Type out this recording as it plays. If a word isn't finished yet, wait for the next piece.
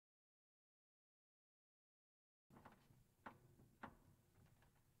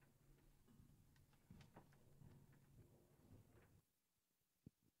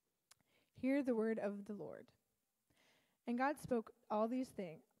Hear the word of the Lord. And God spoke all these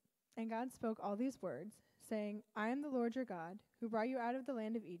words, saying, I am the Lord your God, who brought you out of the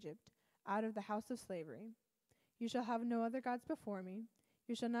land of Egypt, out of the house of slavery. You shall have no other gods before me.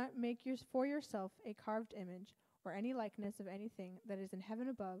 You shall not make for yourself a carved image, or any likeness of anything that is in heaven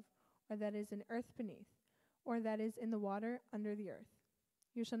above, or that is in earth beneath, or that is in the water under the earth.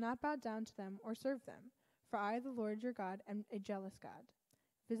 You shall not bow down to them or serve them, for I, the Lord your God, am a jealous God,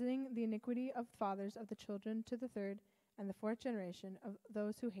 visiting the iniquity of fathers of the children to the third and the fourth generation of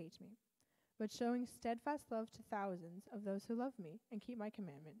those who hate me, but showing steadfast love to thousands of those who love me and keep my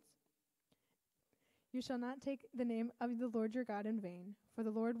commandments. You shall not take the name of the Lord your God in vain, for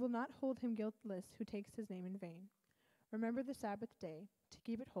the Lord will not hold him guiltless who takes his name in vain. Remember the Sabbath day, to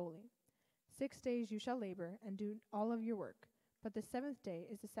keep it holy. 6 days you shall labor and do all of your work, but the seventh day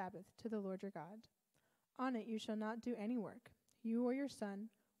is the Sabbath to the Lord your God. On it you shall not do any work, you or your son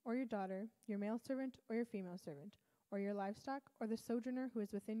or your daughter, your male servant or your female servant, or your livestock, or the sojourner who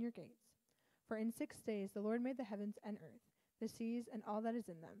is within your gates. For in 6 days the Lord made the heavens and earth, the seas and all that is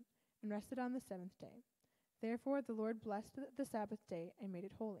in them, and rested on the seventh day. Therefore the Lord blessed the Sabbath day and made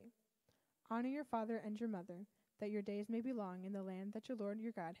it holy. Honor your father and your mother, that your days may be long in the land that your Lord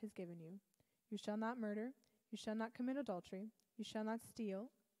your God has given you. You shall not murder, you shall not commit adultery, you shall not steal,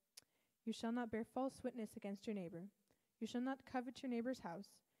 you shall not bear false witness against your neighbor, you shall not covet your neighbor's house,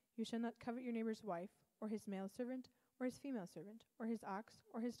 you shall not covet your neighbor's wife, or his male servant, or his female servant, or his ox,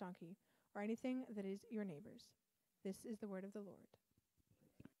 or his donkey, or anything that is your neighbor's. This is the word of the Lord.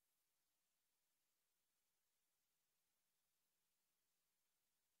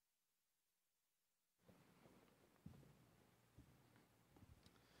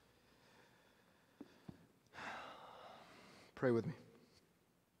 Pray with me.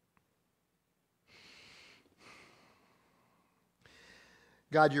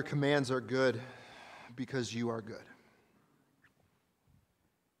 God, your commands are good because you are good.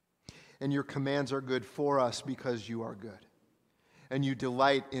 And your commands are good for us because you are good. And you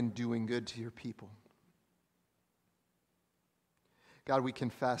delight in doing good to your people. God, we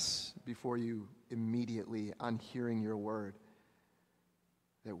confess before you immediately on hearing your word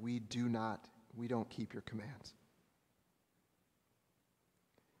that we don't keep your commands.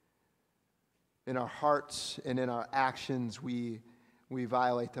 In our hearts and in our actions, we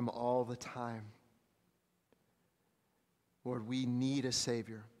violate them all the time. Lord, we need a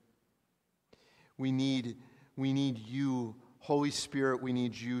Savior. We need you, Holy Spirit, we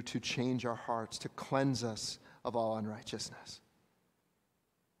need you to change our hearts, to cleanse us of all unrighteousness.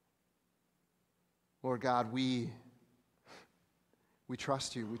 Lord God, we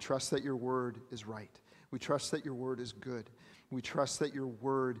trust you. We trust that your word is right. We trust that your word is good. We trust that your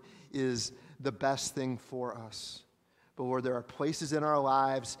word is the best thing for us. But Lord, there are places in our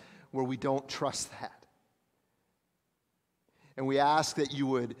lives where we don't trust that. And we ask that you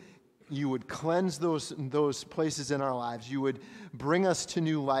would cleanse those places in our lives. You would bring us to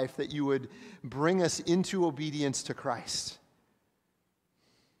new life, that you would bring us into obedience to Christ.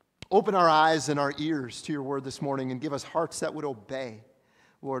 Open our eyes and our ears to your word this morning and give us hearts that would obey.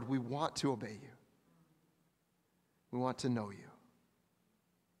 Lord, we want to obey you. We want to know you.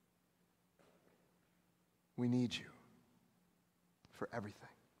 We need you for everything.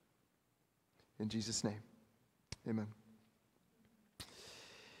 In Jesus' name, amen.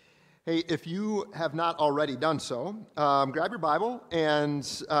 Hey, if you have not already done so, grab your Bible and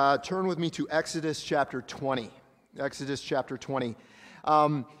turn with me to Exodus chapter 20. Exodus chapter 20.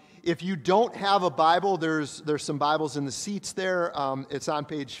 If you don't have a Bible, there's some Bibles in the seats there. It's on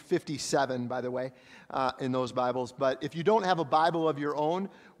page 57, by the way, in those Bibles. But if you don't have a Bible of your own,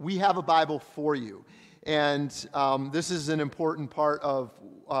 we have a Bible for you. And this is an important part of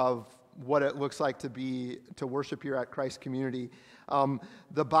what it looks like to worship here at Christ Community.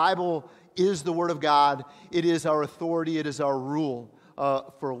 The Bible is the Word of God. It is our authority. It is our rule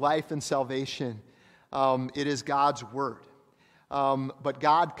for life and salvation. It is God's Word. But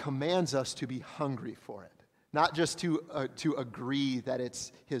God commands us to be hungry for it. Not just to agree that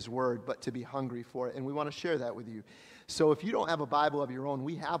it's His Word, but to be hungry for it. And we want to share that with you. So if you don't have a Bible of your own,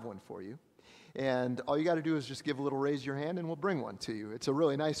 we have one for you. And all you got to do is just give a little raise your hand and we'll bring one to you. It's a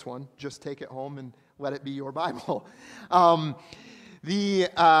really nice one. Just take it home and let it be your Bible. And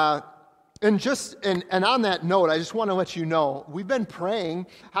on that note, I just want to let you know, we've been praying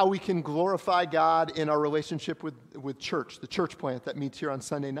how we can glorify God in our relationship with church, the church plant that meets here on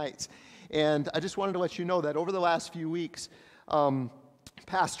Sunday nights. And I just wanted to let you know that over the last few weeks,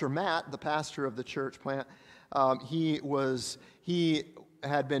 Pastor Matt, the pastor of the church plant, he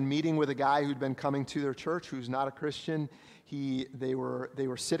had been meeting with a guy who'd been coming to their church who's not a Christian. they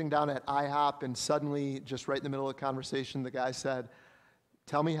were sitting down at IHOP, and suddenly, just right in the middle of the conversation, the guy said,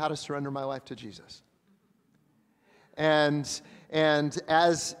 "Tell me how to surrender my life to Jesus." And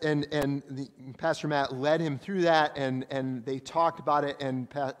Pastor Matt led him through that, and they talked about it,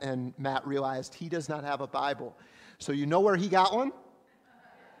 and Matt realized he does not have a Bible. So you know where he got one?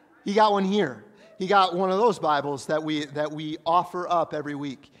 He got one here. He got one of those Bibles that we offer up every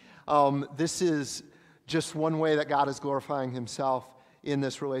week. This is just one way that God is glorifying himself in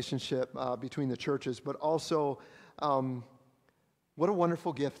this relationship between the churches, but also what a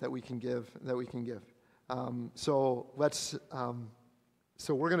wonderful gift that we can give. So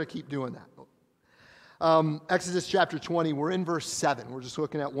we're going to keep doing that. Exodus chapter 20, we're in verse 7. We're just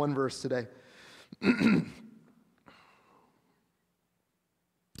looking at one verse today.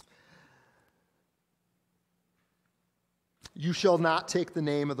 You shall not take the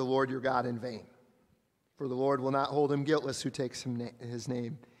name of the Lord your God in vain, for the Lord will not hold him guiltless who takes his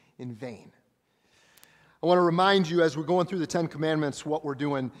name in vain. I want to remind you, as we're going through the Ten Commandments, what we're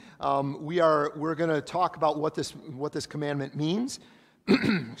doing. We're going to talk about what this commandment means.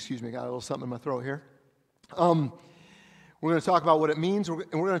 Excuse me, I got a little something in my throat here. We're going to talk about what it means, and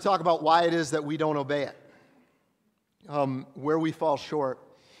we're going to talk about why it is that we don't obey it, where we fall short,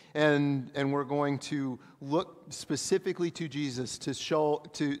 and we're going to look specifically to Jesus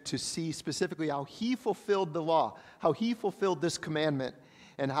to see specifically how he fulfilled the law, how he fulfilled this commandment,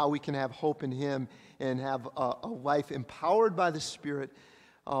 and how we can have hope in him and have a life empowered by the Spirit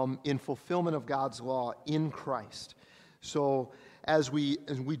in fulfillment of God's law in Christ. So as we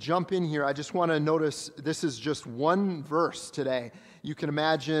jump in here, I just want to notice this is just one verse today. You can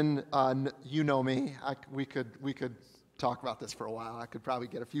imagine, you know me, we could talk about this for a while. I could probably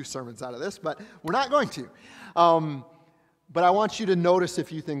get a few sermons out of this, but we're not going to. But I want you to notice a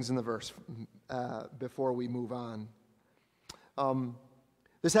few things in the verse before we move on.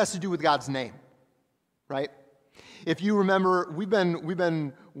 This has to do with God's name, right? If you remember, we've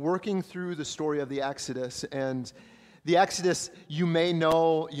been working through the story of the Exodus, and the Exodus, you may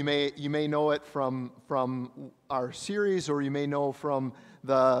know it from our series, or you may know from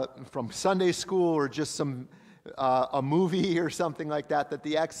Sunday school, or just a movie or something like that. That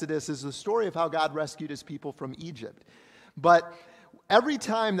the Exodus is the story of how God rescued his people from Egypt. But every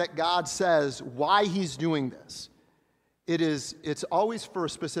time that God says why he's doing this, it's always for a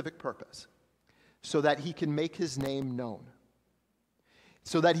specific purpose, so that he can make his name known.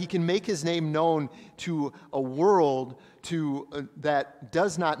 So that he can make his name known to a world that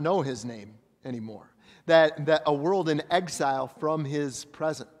does not know his name anymore. That a world in exile from his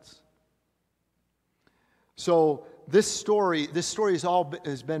presence. So this story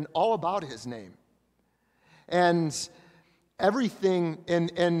has been all about his name. And everything,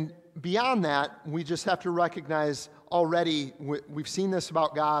 and beyond that, we just have to recognize already, we've seen this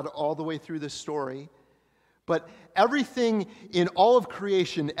about God all the way through this story, but everything in all of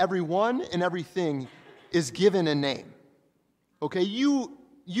creation, everyone and everything is given a name. Okay, you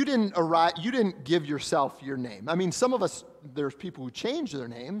didn't give yourself your name. I mean, some of us, there's people who change their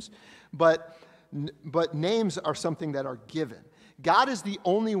names, but names are something that are given. God is the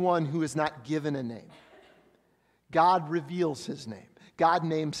only one who is not given a name. God reveals his name. God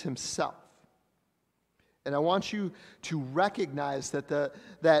names himself. And I want you to recognize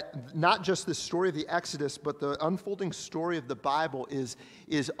that not just the story of the Exodus, but the unfolding story of the Bible is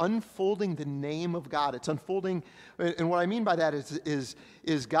unfolding the name of God. It's unfolding, and what I mean by that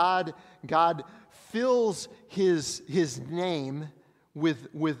is God fills his name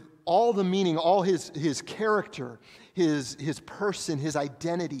with all the meaning, all his character, his person, his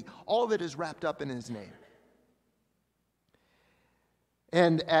identity. All of it is wrapped up in his name.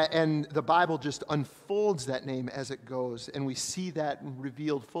 And the Bible just unfolds that name as it goes, and we see that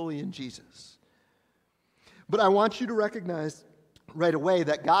revealed fully in Jesus. But I want you to recognize right away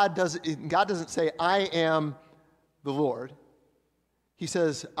that God doesn't say, "I am the Lord." He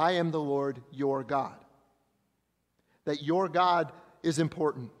says, "I am the Lord your God." That your God is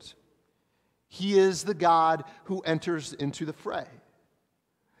important. He is the God who enters into the fray.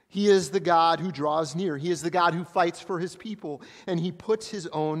 He is the God who draws near. He is the God who fights for his people, and he puts his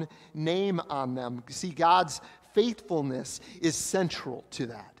own name on them. See, God's faithfulness is central to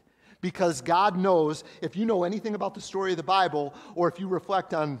that, because God knows, if you know anything about the story of the Bible, or if you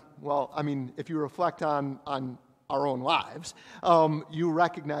reflect on, if you reflect on our own lives, you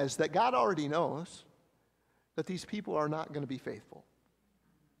recognize that God already knows that these people are not going to be faithful.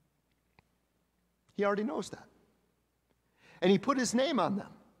 He already knows that. And he put his name on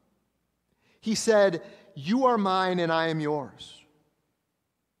them. He said, "You are mine and I am yours."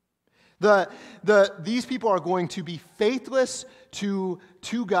 These people are going to be faithless to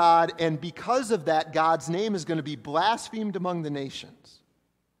God, and because of that, God's name is going to be blasphemed among the nations.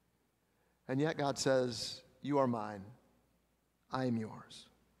 And yet God says, you are mine, I am yours.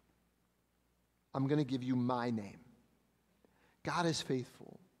 I'm going to give you my name. God is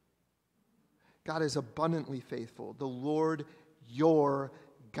faithful. God is abundantly faithful. The Lord, your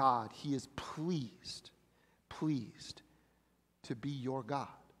God. He is pleased to be your God.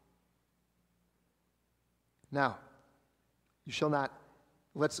 Now, you shall not,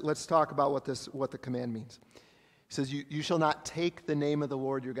 let's talk about what the command means. He says, you shall not take the name of the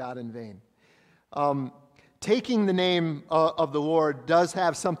Lord your God in vain. Taking the name of the Lord does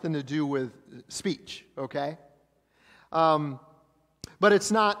have something to do with speech, okay? But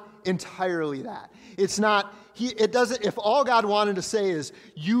it's not entirely that. It's not, it doesn't, if all God wanted to say is,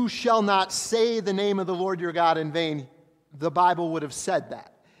 you shall not say the name of the Lord your God in vain, the Bible would have said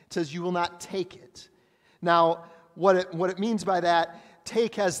that. It says, you will not take it. Now, what it means by that,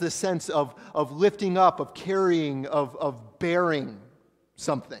 take has the sense of lifting up, of carrying, of bearing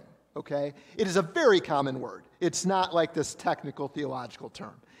something, okay? It is a very common word. It's not like this technical theological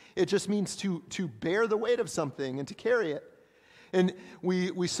term. It just means to bear the weight of something and to carry it. And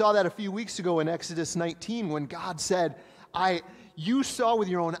we saw that a few weeks ago in Exodus 19 when God said, you saw with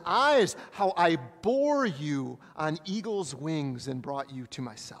your own eyes how I bore you on eagle's wings and brought you to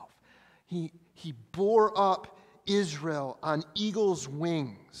myself. He bore up Israel on eagle's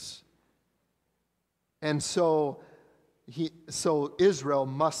wings. And so Israel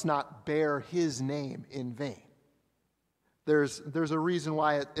must not bear his name in vain. There's a reason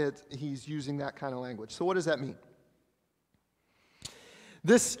why he's using that kind of language. So what does that mean?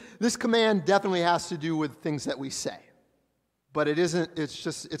 This command definitely has to do with things that we say. But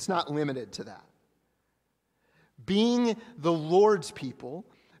it's not limited to that. Being the Lord's people,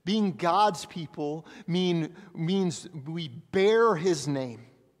 being God's people, means we bear his name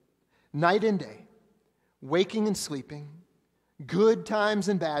night and day, waking and sleeping, good times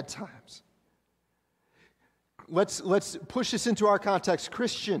and bad times. Let's push this into our context.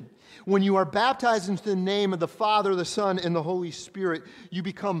 Christian, when you are baptized into the name of the Father, the Son, and the Holy Spirit, you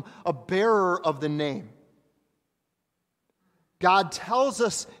become a bearer of the name. God tells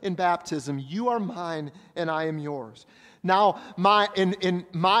us in baptism, you are mine and I am yours. Now, in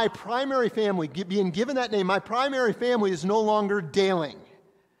my primary family, being given that name, my primary family is no longer Daling.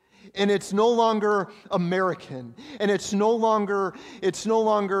 And it's no longer American. And it's no longer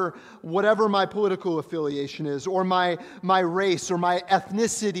whatever my political affiliation is, or my race, or my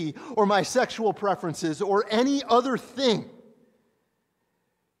ethnicity, or my sexual preferences, or any other thing.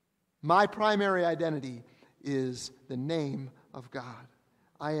 My primary identity is the name of God.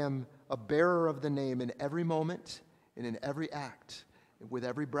 I am a bearer of the name in every moment and in every act, with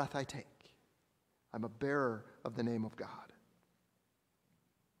every breath I take. I'm a bearer of the name of God.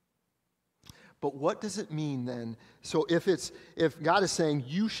 But what does it mean then? So if God is saying,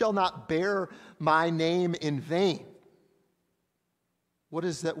 you shall not bear my name in vain, what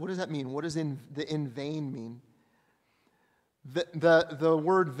does that mean? What does in vain mean? The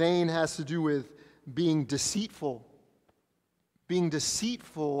word vain has to do with being deceitful. Being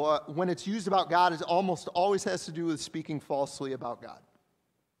deceitful, when it's used about God, it almost always has to do with speaking falsely about God.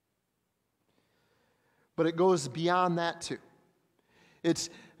 But it goes beyond that too. It's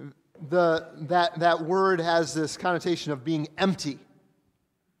that word has this connotation of being empty.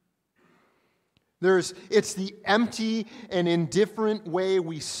 It's the empty and indifferent way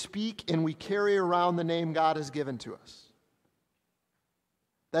we speak and we carry around the name God has given to us.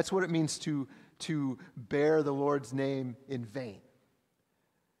 That's what it means to bear the Lord's name in vain.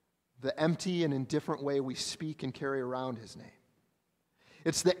 The empty and indifferent way we speak and carry around his name.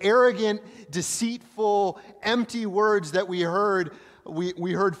 It's the arrogant, deceitful, empty words that we heard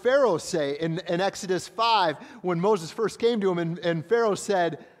Pharaoh say in Exodus 5 when Moses first came to him, and Pharaoh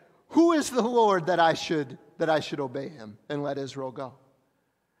said, who is the Lord that I should obey him and let Israel go?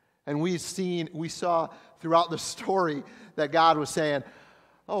 And we saw throughout the story that God was saying,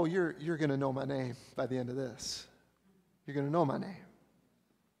 oh, you're going to know my name by the end of this. You're going to know my name.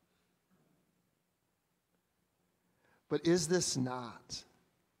 But is this not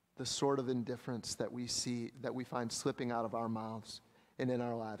the sort of indifference that we see, that we find slipping out of our mouths and in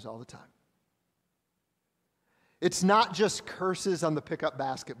our lives all the time? It's not just curses on the pickup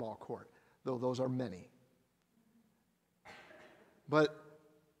basketball court, though those are many. But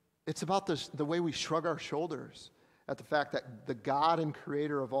it's about the way we shrug our shoulders at the fact that the God and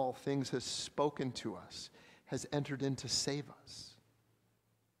creator of all things has spoken to us, has entered in to save us.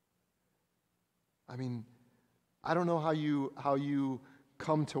 I mean, I don't know how you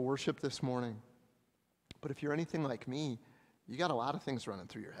come to worship this morning. But if you're anything like me, you got a lot of things running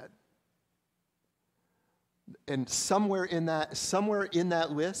through your head. And somewhere in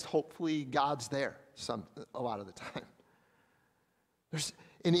that list, hopefully God's there a lot of the time. There's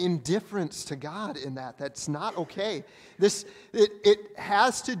an indifference to God in that. That's not okay. It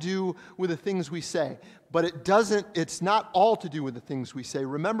has to do with the things we say, but it's not all to do with the things we say.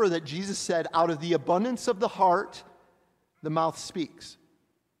 Remember that Jesus said, out of the abundance of the heart, the mouth speaks.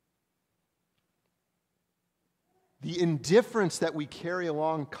 The indifference that we carry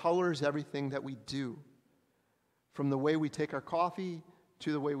along colors everything that we do, from the way we take our coffee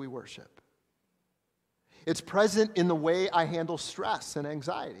to the way we worship. It's present in the way I handle stress and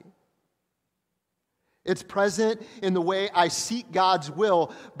anxiety. It's present in the way I seek God's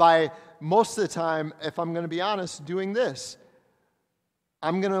will by, most of the time, if I'm going to be honest, doing this.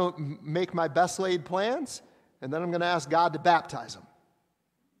 I'm going to make my best laid plans, and then I'm going to ask God to baptize them.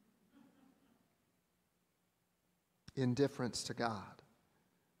 Indifference to God.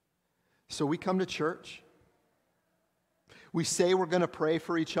 So we come to church. We say we're going to pray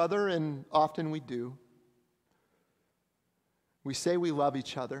for each other, and often we do. We say we love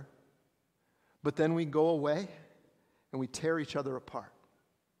each other, but then we go away and we tear each other apart.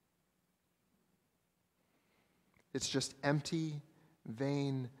 It's just empty,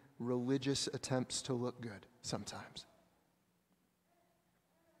 vain, religious attempts to look good sometimes.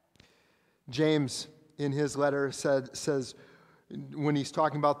 James, in his letter, says, when he's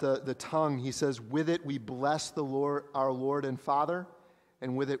talking about the tongue, he says, with it we bless the Lord, our Lord and Father,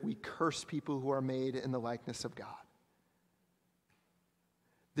 and with it we curse people who are made in the likeness of God.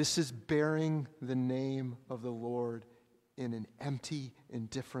 This is bearing the name of the Lord in an empty,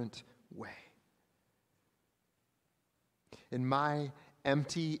 indifferent way. And my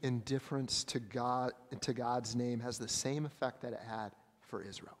empty indifference to God's name has the same effect that it had for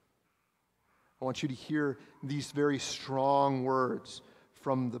Israel. I want you to hear these very strong words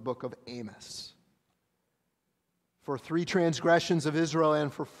from the book of Amos. For 3 transgressions of Israel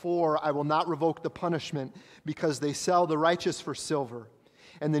and for 4, I will not revoke the punishment, because they sell the righteous for silver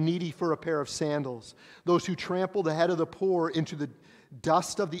and the needy for a pair of sandals. Those who trample the head of the poor into the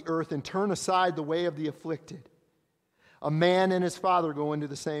dust of the earth and turn aside the way of the afflicted. A man and his father go into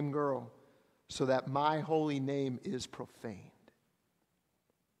the same girl, so that my holy name is profaned.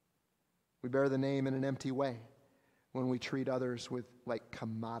 We bear the name in an empty way when we treat others like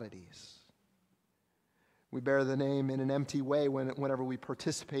commodities. We bear the name in an empty way whenever we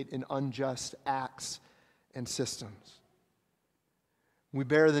participate in unjust acts and systems. We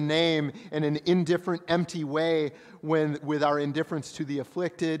bear the name in an indifferent, empty way with our indifference to the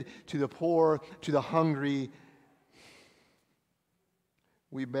afflicted, to the poor, to the hungry.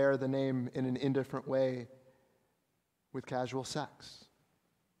 We bear the name in an indifferent way with casual sex.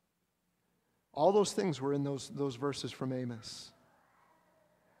 All those things were in those verses from Amos.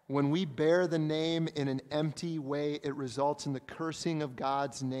 When we bear the name in an empty way, it results in the cursing of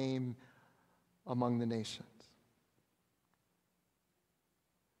God's name among the nations.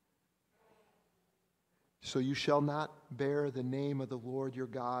 So you shall not bear the name of the Lord your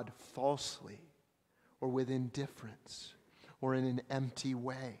God falsely or with indifference or in an empty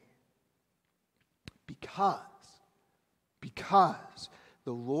way. Because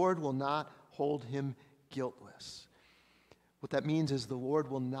the Lord will not hold him guiltless. What that means is the Lord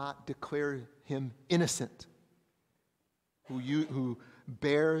will not declare him innocent who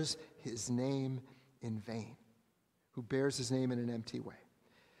bears his name in vain, who bears his name in an empty way.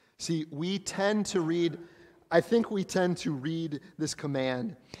 See, we tend to read this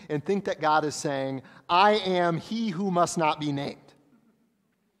command and think that God is saying, I am he who must not be named.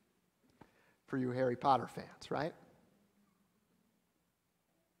 For you Harry Potter fans, right?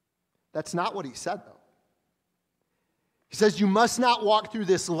 That's not what he said, though. He says, you must not walk through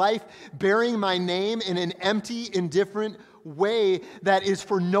this life bearing my name in an empty, indifferent way that is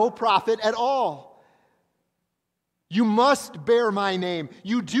for no profit at all. You must bear my name.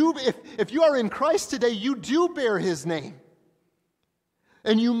 You do, if you are in Christ today, you do bear his name.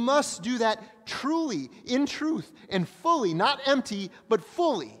 And you must do that truly, in truth, and fully, not empty, but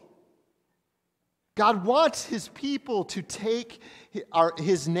fully. God wants his people to take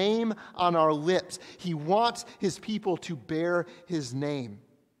his name on our lips. He wants his people to bear his name.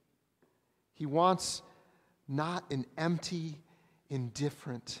 He wants not an empty,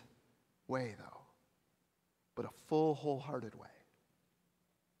 indifferent way, though, but a full, wholehearted way.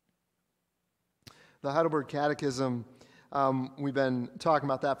 The Heidelberg Catechism, we've been talking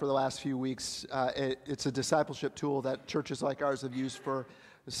about that for the last few weeks. It's a discipleship tool that churches like ours have used for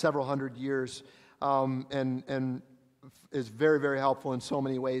several hundred years. And is very, very helpful in so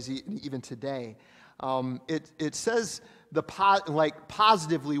many ways, even today. It says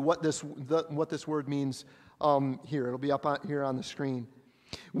positively what this word means. Here, it'll be up here on the screen.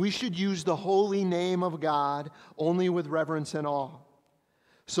 We should use the holy name of God only with reverence and awe,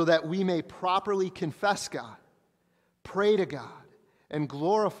 so that we may properly confess God, pray to God, and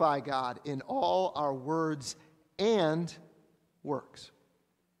glorify God in all our words and works.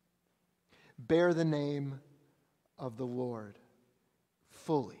 Bear the name of the Lord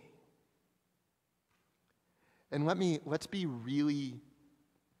fully. And let's be really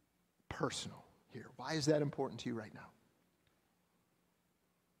personal here. Why is that important to you right now?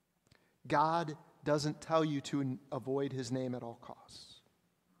 God doesn't tell you to avoid his name at all costs.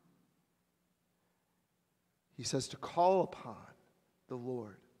 He says to call upon the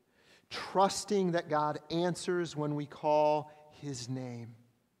Lord, trusting that God answers when we call his name.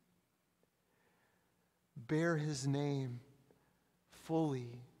 Bear his name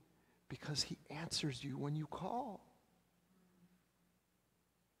fully because he answers you when you call.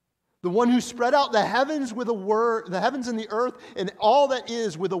 The one who spread out the heavens with a word, the heavens and the earth and all that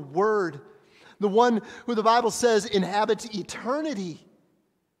is with a word. The one who the Bible says inhabits eternity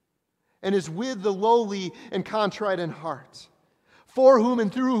and is with the lowly and contrite in heart. For whom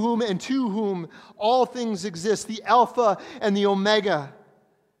and through whom and to whom all things exist, the Alpha and the Omega.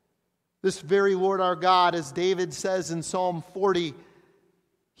 This very Lord our God, as David says in Psalm 40,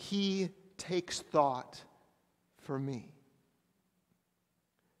 he takes thought for me.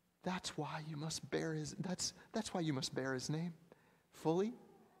 That's why you must bear his name fully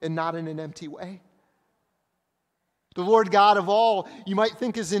and not in an empty way. The Lord God of all you might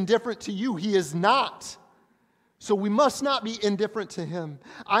think is indifferent to you. He is not. So we must not be indifferent to him.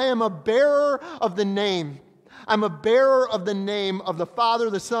 I am a bearer of the name. I'm a bearer of the name of the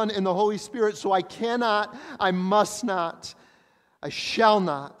Father, the Son, and the Holy Spirit. So I cannot, I must not, I shall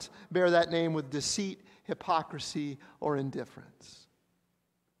not bear that name with deceit, hypocrisy, or indifference.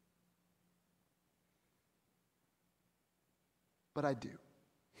 But I do.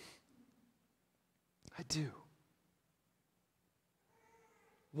 I do.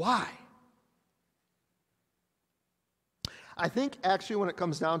 Why? I think actually when it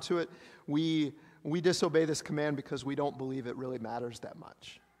comes down to it, we disobey this command because we don't believe it really matters that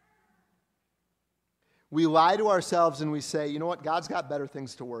much. We lie to ourselves and we say, you know what, God's got better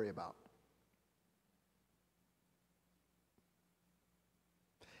things to worry about.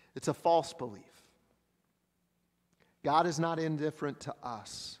 It's a false belief. God is not indifferent to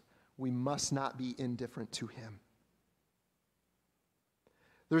us. We must not be indifferent to him.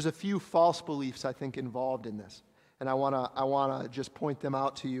 There's a few false beliefs, I think, involved in this. And I want to just point them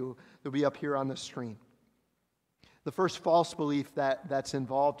out to you. They'll be up here on the screen. The first false belief that's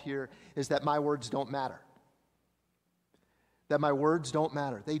involved here is that my words don't matter. That my words don't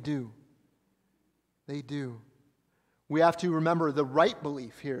matter. They do. They do. We have to remember the right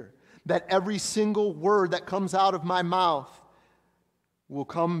belief here, that every single word that comes out of my mouth will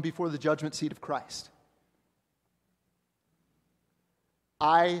come before the judgment seat of Christ.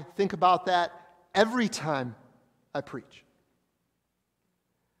 I think about that every time I preach.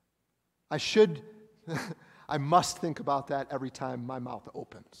 I must think about that every time my mouth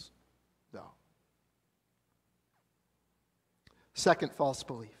opens, though. Second false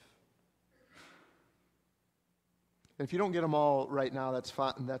belief. And if you don't get them all right now, that's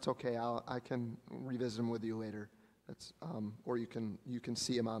fine. That's okay. I can revisit them with you later. Or you can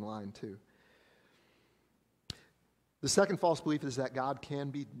see them online too. The second false belief is that God can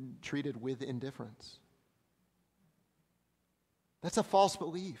be treated with indifference. That's a false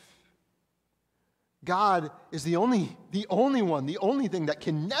belief. God is the only thing that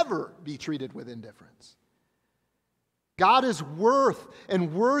can never be treated with indifference. God is worth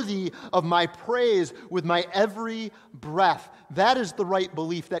and worthy of my praise with my every breath. That is the right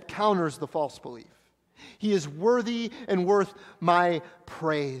belief that counters the false belief. He is worthy and worth my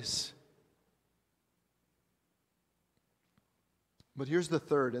praise. But here's the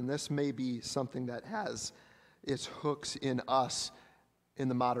third, and this may be something that has its hooks in us in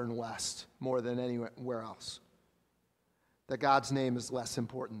the modern West more than anywhere else. That God's name is less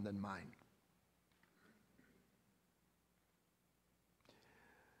important than mine.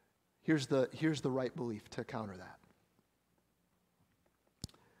 Here's the right belief to counter that.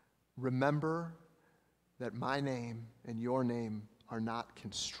 Remember that my name and your name are not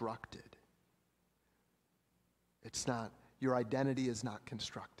constructed. It's not, your identity is not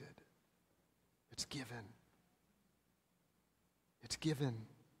constructed. It's given. It's given.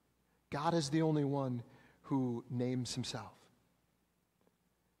 God is the only one who names himself.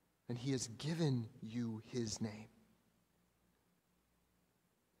 And he has given you his name.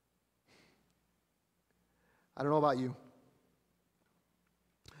 I don't know about you,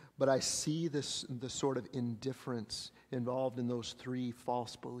 but I see the sort of indifference involved in those three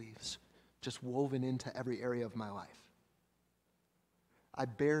false beliefs just woven into every area of my life. I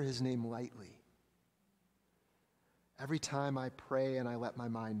bear his name lightly every time I pray and I let my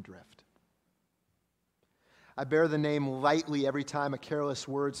mind drift. I bear the name lightly every time a careless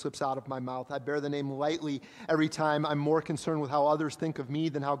word slips out of my mouth. I bear the name lightly every time I'm more concerned with how others think of me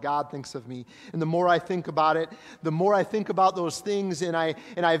than how God thinks of me. And the more I think about it, the more I think about those things and I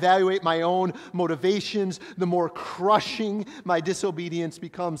evaluate my own motivations, the more crushing my disobedience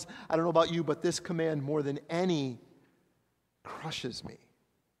becomes. I don't know about you, but this command more than any crushes me.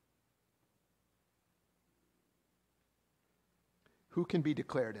 Who can be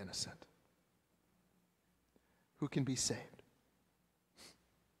declared innocent? Who can be saved?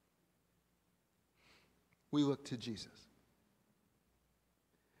 We look to Jesus.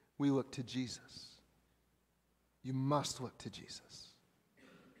 We look to Jesus. You must look to Jesus.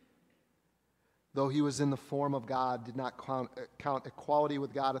 Though he was in the form of God, did not count equality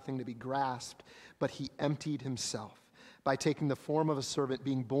with God a thing to be grasped, but he emptied himself by taking the form of a servant,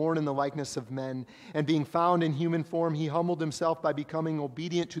 being born in the likeness of men, and being found in human form, he humbled himself by becoming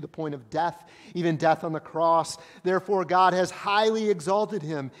obedient to the point of death, even death on the cross. Therefore, God has highly exalted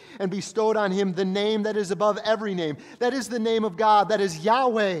him and bestowed on him the name that is above every name. That is the name of God. That is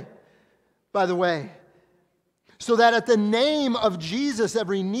Yahweh, by the way. So that at the name of Jesus,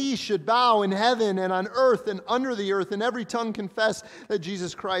 every knee should bow in heaven and on earth and under the earth, and every tongue confess that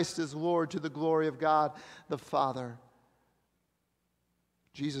Jesus Christ is Lord, to the glory of God the Father.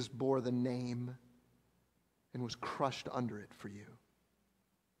 Jesus bore the name and was crushed under it for you.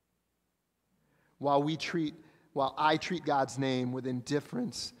 While I treat God's name with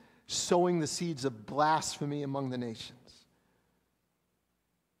indifference, sowing the seeds of blasphemy among the nations.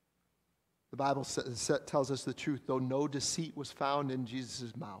 The Bible tells us the truth, though no deceit was found in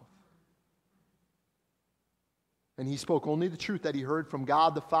Jesus' mouth. And he spoke only the truth that he heard from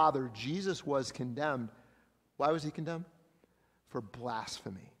God the Father. Jesus was condemned. Why was he condemned? For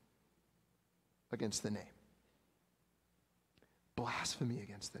blasphemy against the name. Blasphemy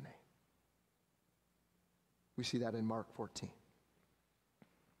against the name. We see that in Mark 14.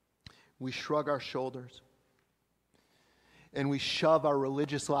 We shrug our shoulders and we shove our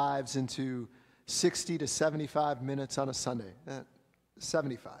religious lives into 60 to 75 minutes on a Sunday.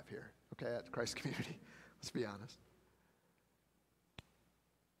 75 here, okay, at Christ Community. Let's be honest.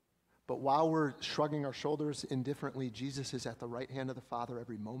 But while we're shrugging our shoulders indifferently, Jesus is at the right hand of the Father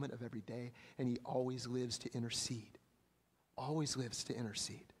every moment of every day, and he always lives to intercede. Always lives to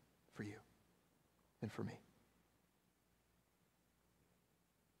intercede for you and for me.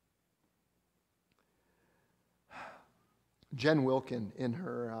 Jen Wilkin, in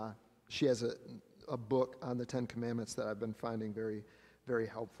her, she has a book on the Ten Commandments that I've been finding very, very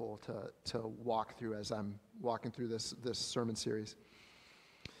helpful to walk through as I'm walking through this sermon series.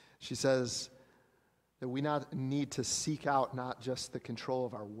 She says that we need to seek out not just the control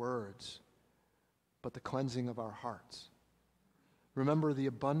of our words, but the cleansing of our hearts. Remember, out of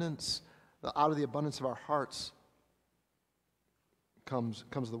the abundance of our hearts comes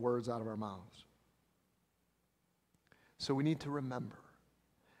the words out of our mouths. So we need to remember,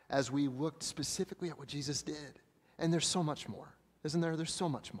 as we looked specifically at what Jesus did, and there's so much more, isn't there? There's so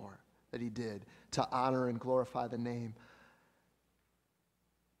much more that he did to honor and glorify the name.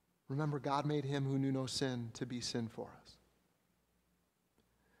 Remember, God made him who knew no sin to be sin for us,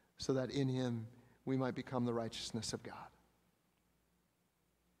 so that in him we might become the righteousness of God.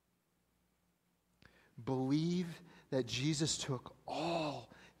 Believe that Jesus took all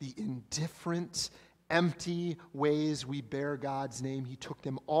the indifferent, empty ways we bear God's name. He took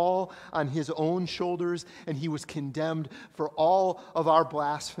them all on his own shoulders, and he was condemned for all of our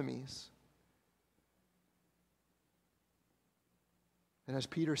blasphemies. And as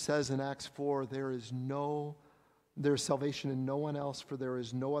Peter says in Acts 4, there is salvation in no one else, for there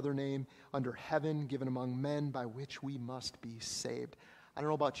is no other name under heaven given among men by which we must be saved. I don't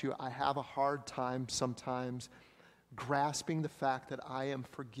know about you, I have a hard time sometimes grasping the fact that I am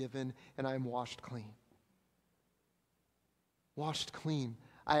forgiven and I am washed clean. Washed clean.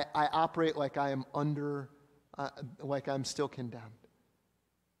 I operate like I am like I'm still condemned.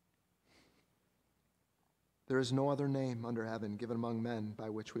 There is no other name under heaven given among men by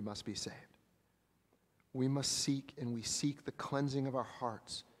which we must be saved. We must seek, and we seek the cleansing of our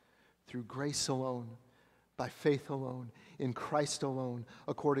hearts through grace alone, by faith alone, in Christ alone,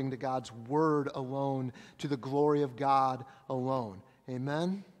 according to God's word alone, to the glory of God alone.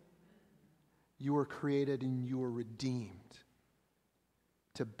 Amen? You were created and you were redeemed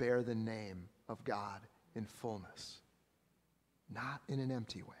to bear the name of God in fullness, not in an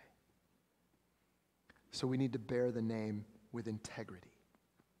empty way. So we need to bear the name with integrity.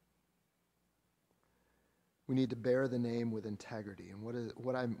 We need to bear the name with integrity. And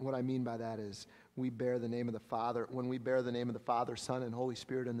what I mean by that is we bear the name of the Father. When we bear the name of the Father, Son, and Holy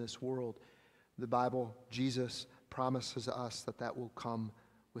Spirit in this world, the Bible, Jesus promises us that will come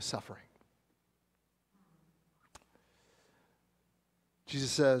with suffering.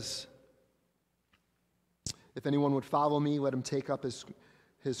 Jesus says, if anyone would follow me, let him take up his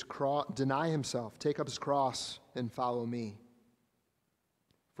cross, deny himself, take up his cross and follow me.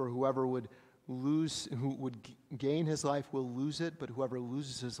 For whoever who would gain his life will lose it, but whoever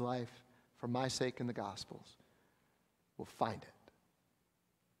loses his life for my sake and the gospel's will find it.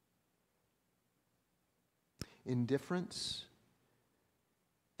 Indifference,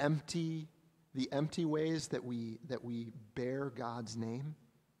 the empty ways that we bear God's name,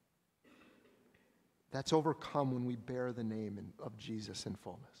 that's overcome when we bear the name of Jesus in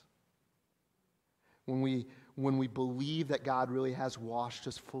fullness. When we believe that God really has washed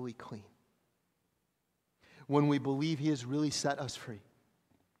us fully clean. When we believe He has really set us free.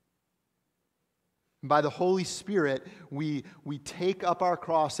 By the Holy Spirit, we take up our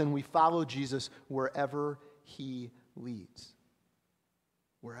cross and we follow Jesus wherever He leads.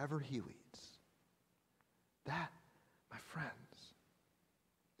 Wherever He leads. That, my friends,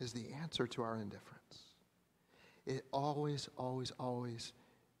 is the answer to our indifference. It always, always, always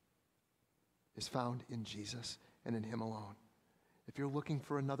is found in Jesus and in Him alone. If you're looking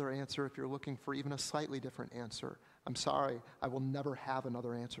for another answer, if you're looking for even a slightly different answer, I'm sorry, I will never have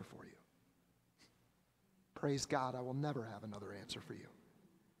another answer for you. Praise God, I will never have another answer for you.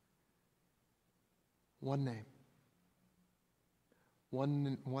 One name.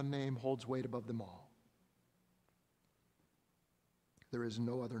 One name holds weight above them all. There is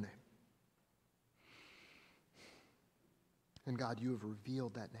no other name. And God, you have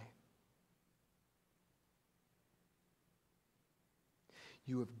revealed that name.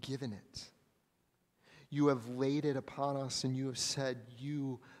 You have given it. You have laid it upon us and you have said,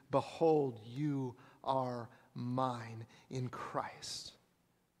 behold, you are mine in Christ.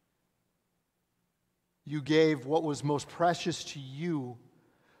 You gave what was most precious to you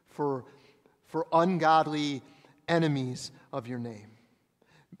for ungodly enemies of your name,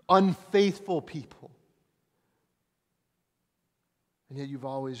 unfaithful people. And yet you've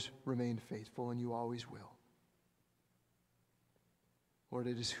always remained faithful and you always will. Lord,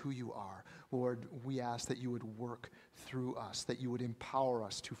 it is who you are. Lord, we ask that you would work through us, that you would empower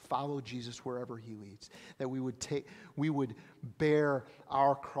us to follow Jesus wherever he leads, that we would bear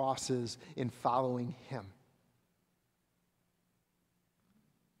our crosses in following him.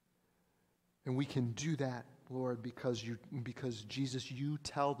 And we can do that, Lord, because Jesus, you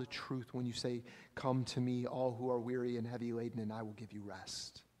tell the truth when you say, come to me, all who are weary and heavy laden, and I will give you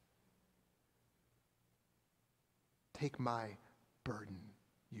rest. Take my burden,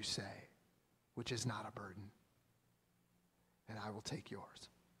 you say, which is not a burden, and I will take yours.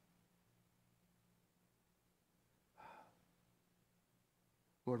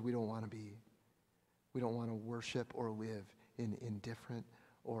 Lord, we don't want to worship or live in indifferent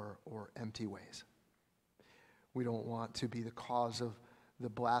or empty ways. We don't want to be the cause of the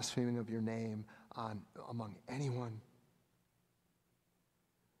blaspheming of your name among anyone.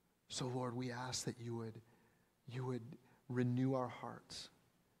 So, Lord, we ask that you would renew our hearts.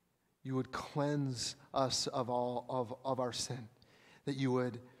 You would cleanse us of all of our sin. That you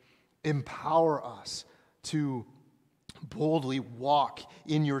would empower us to boldly walk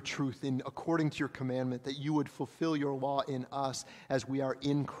in your truth, according to your commandment, that you would fulfill your law in us as we are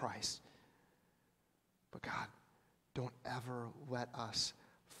in Christ. But God, don't ever let us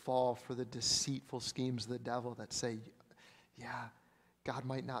fall for the deceitful schemes of the devil that say, yeah, God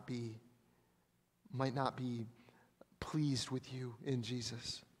might not be pleased with you in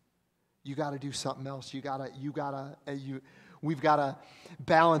Jesus. You got to do something else. We've got to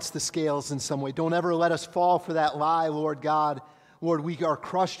balance the scales in some way. Don't ever let us fall for that lie, Lord God. Lord, we are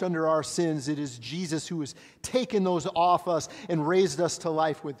crushed under our sins. It is Jesus who has taken those off us and raised us to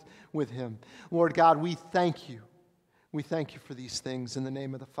life with him. Lord God, we thank you. We thank you for these things in the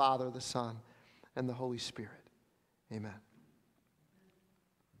name of the Father, the Son, and the Holy Spirit. Amen.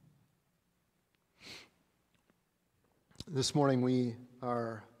 This morning we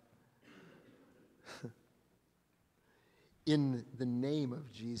are in the name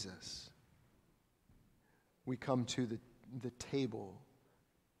of Jesus. We come to the table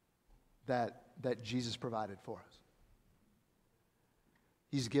that Jesus provided for us.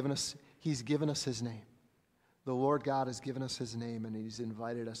 He's given us his name. The Lord God has given us his name, and he's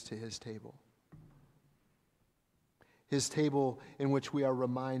invited us to his table. His table in which we are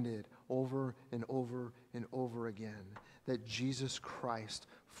reminded over and over and over again that Jesus Christ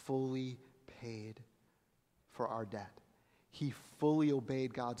fully paid for our debt. He fully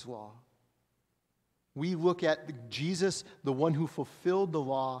obeyed God's law. We look at Jesus, the one who fulfilled the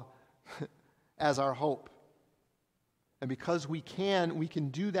law, as our hope. And because we can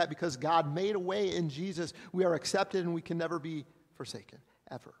do that because God made a way in Jesus. We are accepted and we can never be forsaken,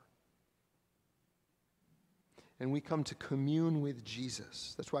 ever. And we come to commune with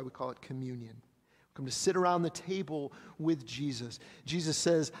Jesus. That's why we call it communion. We come to sit around the table with Jesus. Jesus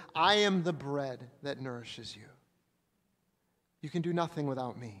says, I am the bread that nourishes you. You can do nothing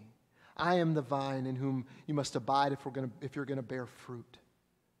without me. I am the vine in whom you must abide if you're going to bear fruit.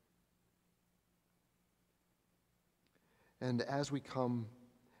 And as we come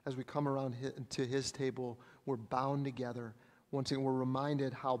around to his table, we're bound together. Once again, we're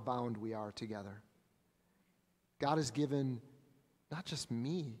reminded how bound we are together. God has given not just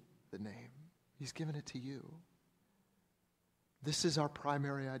me the name, he's given it to you. This is our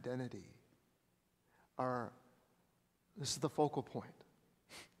primary identity. This is the focal point.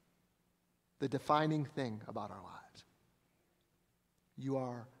 The defining thing about our lives. You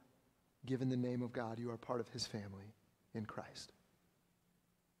are given the name of God. You are part of his family in Christ.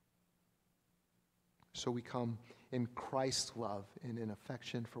 So we come in Christ's love and in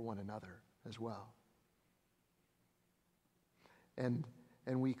affection for one another as well. And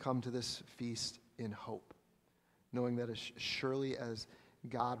we come to this feast in hope, knowing that as surely as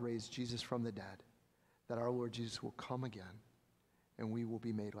God raised Jesus from the dead, that our Lord Jesus will come again and we will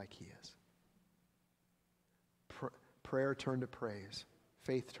be made like he is. Prayer turned to praise,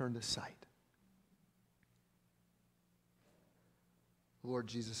 faith turned to sight. Lord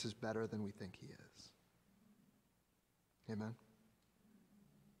Jesus is better than we think he is. Amen.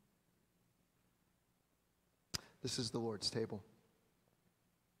 This is the Lord's table.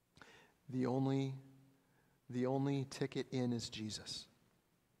 The only ticket in is Jesus.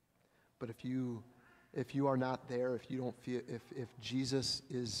 But if you are not there, if you don't feel, if Jesus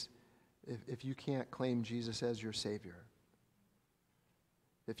is, if you can't claim Jesus as your Savior,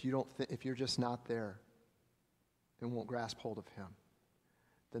 if you're just not there and won't grasp hold of him,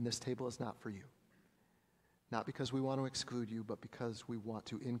 then this table is not for you. Not because we want to exclude you, but because we want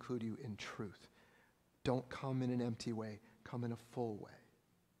to include you in truth. Don't come in an empty way. Come in a full way.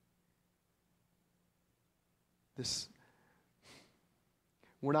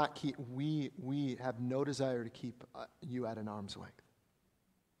 We have no desire to keep you at an arm's length.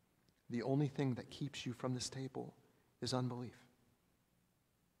 The only thing that keeps you from this table is unbelief.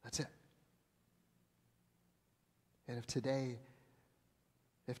 That's it. And if today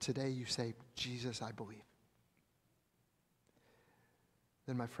you say, Jesus, I believe,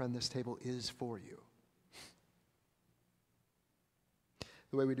 then my friend, this table is for you.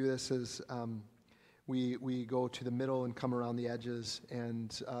 The way we do this is we go to the middle and come around the edges, and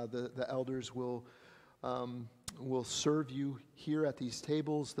the elders will serve you here at these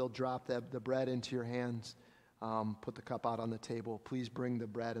tables. They'll drop the bread into your hands, put the cup out on the table. Please bring the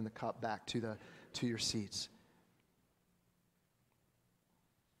bread and the cup back to your seats.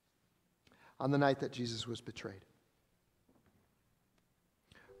 On the night that Jesus was betrayed,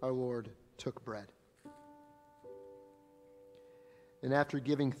 our Lord took bread. And after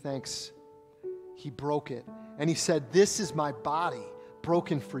giving thanks, he broke it. And he said, "This is my body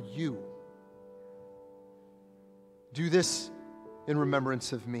broken for you. Do this in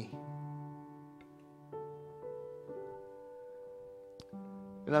remembrance of me."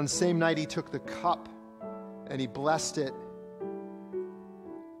 And on the same night, he took the cup and he blessed it.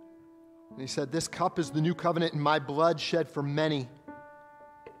 And he said, "This cup is the new covenant in my blood shed for many.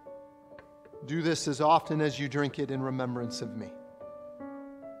 Do this as often as you drink it in remembrance of me."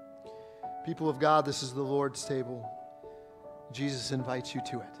 People of God, this is the Lord's table. Jesus invites you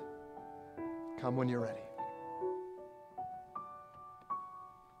to it. Come when you're ready.